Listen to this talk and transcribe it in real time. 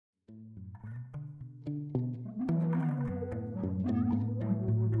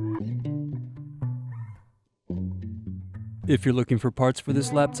If you're looking for parts for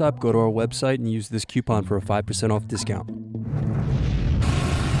this laptop, go to our website and use this coupon for a 5% off discount.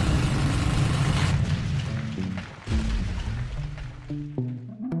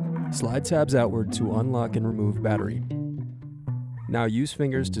 Slide tabs outward to unlock and remove battery. Now use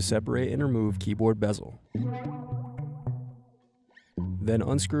fingers to separate and remove keyboard bezel. Then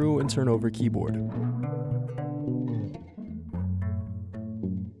unscrew and turn over keyboard.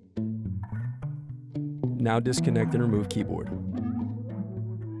 Now disconnect and remove keyboard.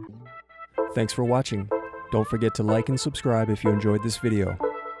 Thanks for watching. Don't forget to like and subscribe if you enjoyed this video.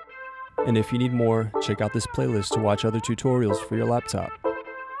 And if you need more, check out this playlist to watch other tutorials for your laptop.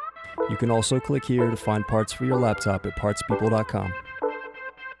 You can also click here to find parts for your laptop at partspeople.com.